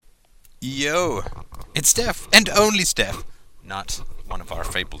Yo, it's Steph, and only Steph. Not one of our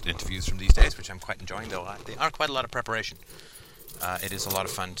fabled interviews from these days, which I'm quite enjoying, though they are quite a lot of preparation. It is a lot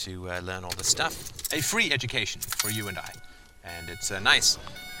of fun to learn all this stuff. A free education for you and I. And it's nice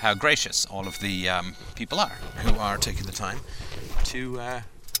how gracious all of the people are who are taking the time to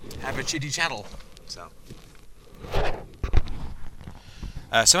have a chitty chattel. So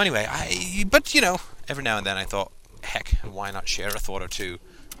anyway, but you know, every now and then I thought, heck, why not share a thought or two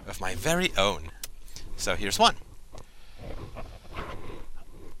of my very own? So here's one.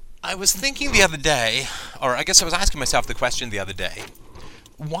 I was thinking the other day, or I guess I was asking myself the question the other day,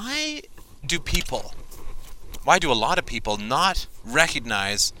 why do a lot of people not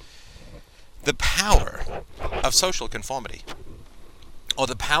recognize the power of social conformity? Or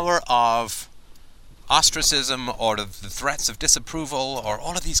the power of ostracism, or the threats of disapproval, or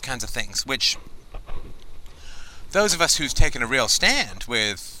all of these kinds of things, which those of us who've taken a real stand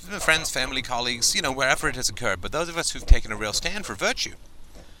with friends, family, colleagues, you know, wherever it has occurred, but those of us who've taken a real stand for virtue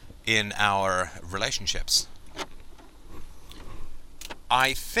in our relationships,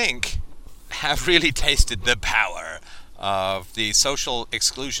 I think have really tasted the power of the social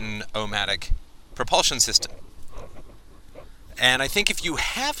exclusion omatic propulsion system. And I think if you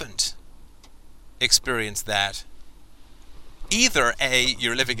haven't experienced that, either A,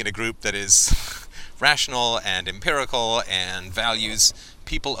 you're living in a group that is rational and empirical and values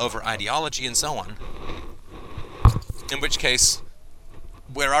people over ideology and so on, in which case,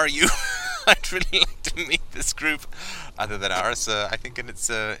 where are you? I'd really like to meet this group other than ours, I think, in its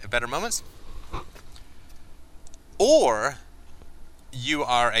better moments. Or you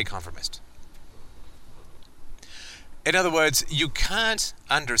are a conformist. In other words, you can't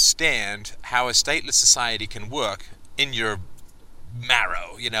understand how a stateless society can work in your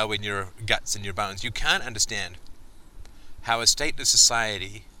marrow, you know, in your guts and your bones. You can't understand how a stateless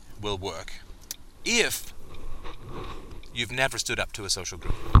society will work if you've never stood up to a social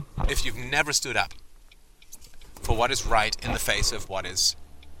group. If you've never stood up for what is right in the face of what is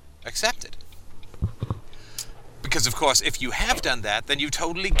accepted. Because, of course, if you have done that, then you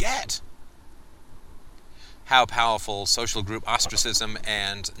totally get how powerful social group ostracism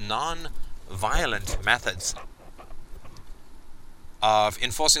and non-violent methods of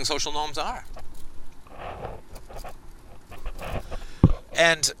enforcing social norms are.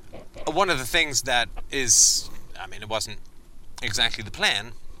 And one of the things that is, I mean, it wasn't exactly the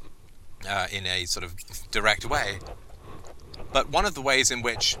plan in a sort of direct way, but one of the ways in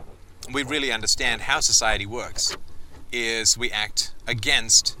which we really understand how society works is we act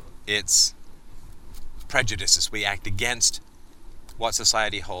against its prejudices. We act against what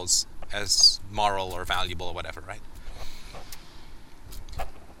society holds as moral or valuable or whatever, right?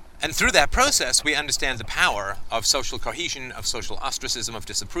 And through that process, we understand the power of social cohesion, of social ostracism, of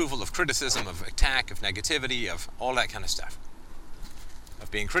disapproval, of criticism, of attack, of negativity, of all that kind of stuff,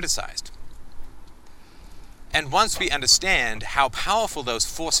 of being criticized. And once we understand how powerful those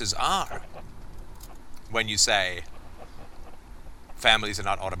forces are, when you say families are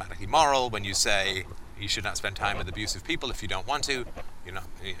not automatically moral, when you say you should not spend time with abusive people if you don't want to, you're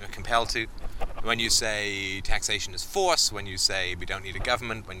compelled to, when you say taxation is force, when you say we don't need a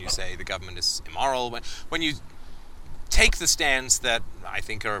government, when you say the government is immoral, when you take the stands that I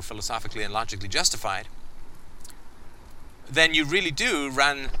think are philosophically and logically justified, then you really do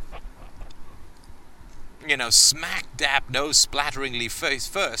run, smack dab nose splatteringly face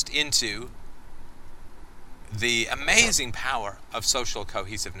first into the amazing power of social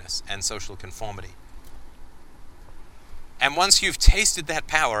cohesiveness and social conformity. And once you've tasted that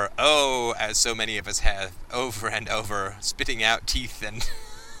power, as so many of us have, over and over, spitting out teeth and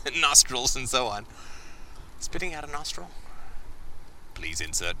nostrils and so on. Spitting out a nostril? Please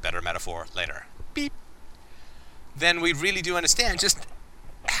insert better metaphor later. Beep. Then we really do understand just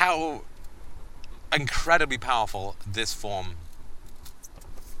how incredibly powerful this form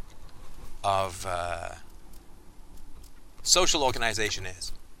of social organization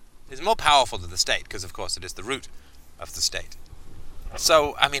is. It's more powerful than the state, because of course it is the root of the state.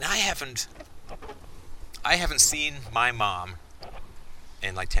 So, I mean, I haven't seen my mom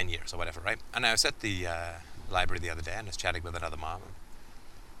in like 10 years or whatever, right? And I was at the library the other day and I was chatting with another mom.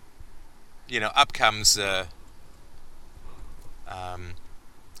 Up comes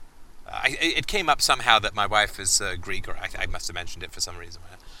it came up somehow that my wife is Greek, or I must have mentioned it for some reason.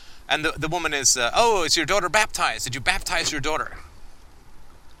 And the woman is, is your daughter baptized? Did you baptize your daughter?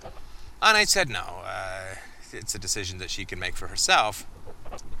 And I said, no, it's a decision that she can make for herself,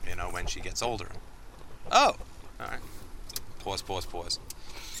 when she gets older. Oh, all right. Pause.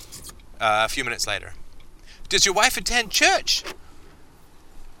 A few minutes later. Does your wife attend church?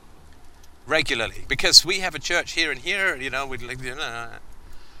 regularly, because we have a church here and here, we'd like,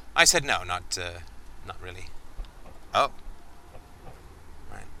 I said, no, not really. Oh.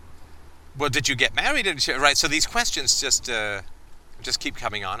 Right. Well, did you get married? Right, so these questions just keep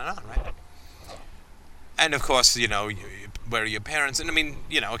coming on and on, right? And of course, where are your parents? And I mean,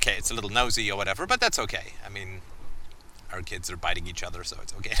 okay, it's a little nosy or whatever, but that's okay. I mean, our kids are biting each other, so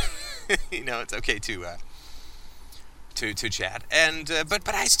it's okay. It's okay to chat. And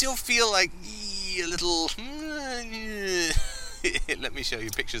but I still feel like a little. Let me show you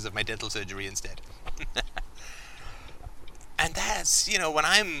pictures of my dental surgery instead. And that's, when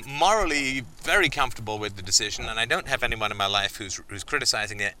I'm morally very comfortable with the decision, and I don't have anyone in my life who's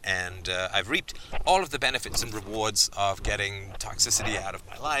criticizing it, and I've reaped all of the benefits and rewards of getting toxicity out of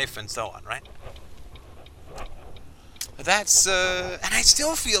my life, and so on, right? That's, and I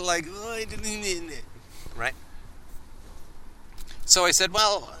still feel like, I didn't, right? So I said,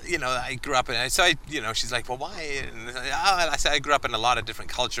 well, I grew up in, she's like, well, why? And I said, I grew up in a lot of different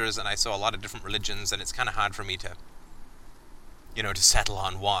cultures, and I saw a lot of different religions, and it's kind of hard for me to settle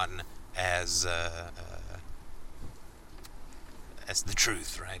on one as the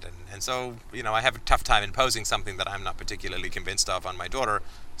truth, right? And so, I have a tough time imposing something that I'm not particularly convinced of on my daughter,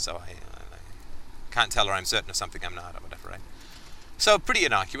 so I can't tell her I'm certain of something I'm not, or whatever, right? So, pretty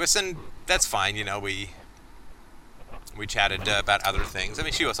innocuous, and that's fine, we chatted about other things. I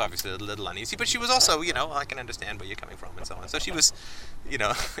mean, she was obviously a little uneasy, but she was also, I can understand where you're coming from, and so on. So she was,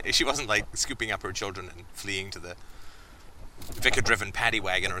 she wasn't like scooping up her children and fleeing to the vicar-driven paddy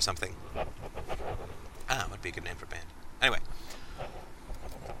wagon or something. Would be a good name for a band. Anyway.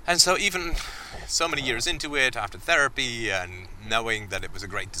 And so even so many years into it, after therapy, and knowing that it was a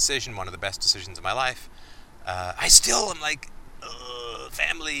great decision, one of the best decisions of my life, I still am like,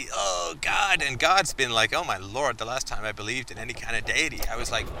 family, oh God. And God's been like, oh my Lord, the last time I believed in any kind of deity, I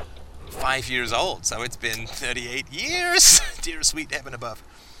was like 5 years old. So it's been 38 years, dear sweet heaven above.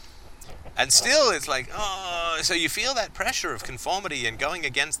 And still, it's like, so you feel that pressure of conformity and going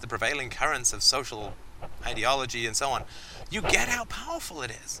against the prevailing currents of social ideology and so on. You get how powerful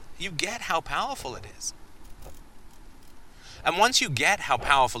it is. You get how powerful it is. And once you get how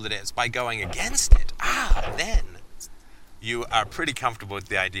powerful it is by going against it, then you are pretty comfortable with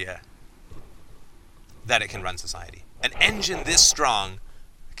the idea that it can run society. An engine this strong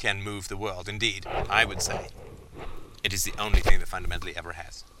can move the world. Indeed, I would say it is the only thing that fundamentally ever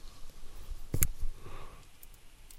has.